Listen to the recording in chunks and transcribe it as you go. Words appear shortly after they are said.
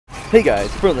Hey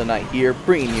guys, Ferno the Knight here,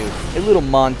 bringing you a little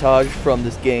montage from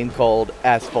this game called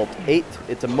Asphalt 8.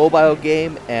 It's a mobile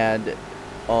game, and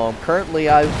currently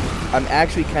I'm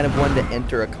actually kind of wanting to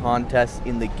enter a contest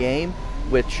in the game,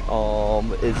 which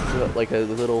is like a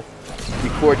little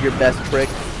record your best trick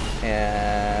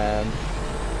and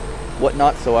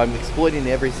whatnot. So I'm exploiting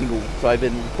so I've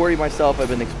been recording myself, I've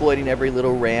been exploiting every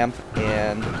little ramp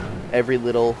and every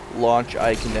little launch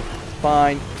I can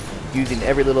find, using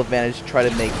every little advantage to try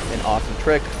to make an awesome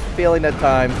trick, failing at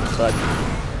times, but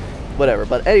whatever.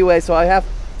 But anyway, so I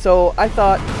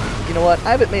thought, you know what,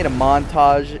 I haven't made a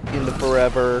montage in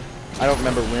forever. I don't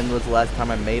remember when was the last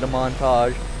time I made a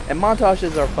montage, and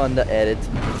montages are fun to edit.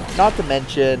 Not to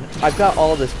mention, I've got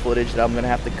all of this footage that I'm going to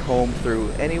have to comb through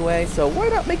anyway, so why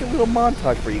not make a little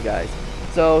montage for you guys?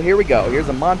 So here we go. Here's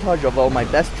a montage of all my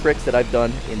best tricks that I've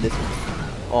done in this,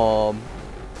 while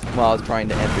I was trying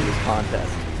to enter this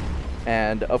contest.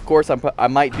 And of course, I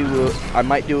might do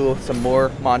some more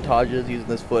montages using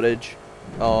this footage,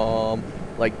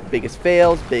 like biggest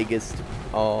fails, biggest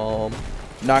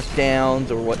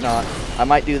knockdowns or whatnot. I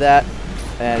might do that,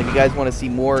 and if you guys want to see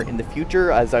more in the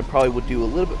future, as I probably would do a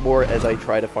little bit more as I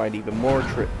try to find even more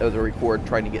as a record,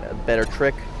 trying to get a better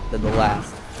trick than the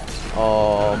last,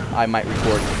 I might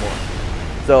record some more.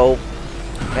 So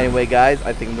anyway, guys,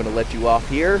 I think I'm going to let you off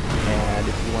here, and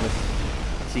if you want to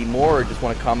see more or just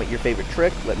want to comment your favorite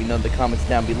trick, let me know in the comments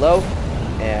down below,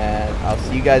 and I'll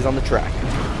see you guys on the track.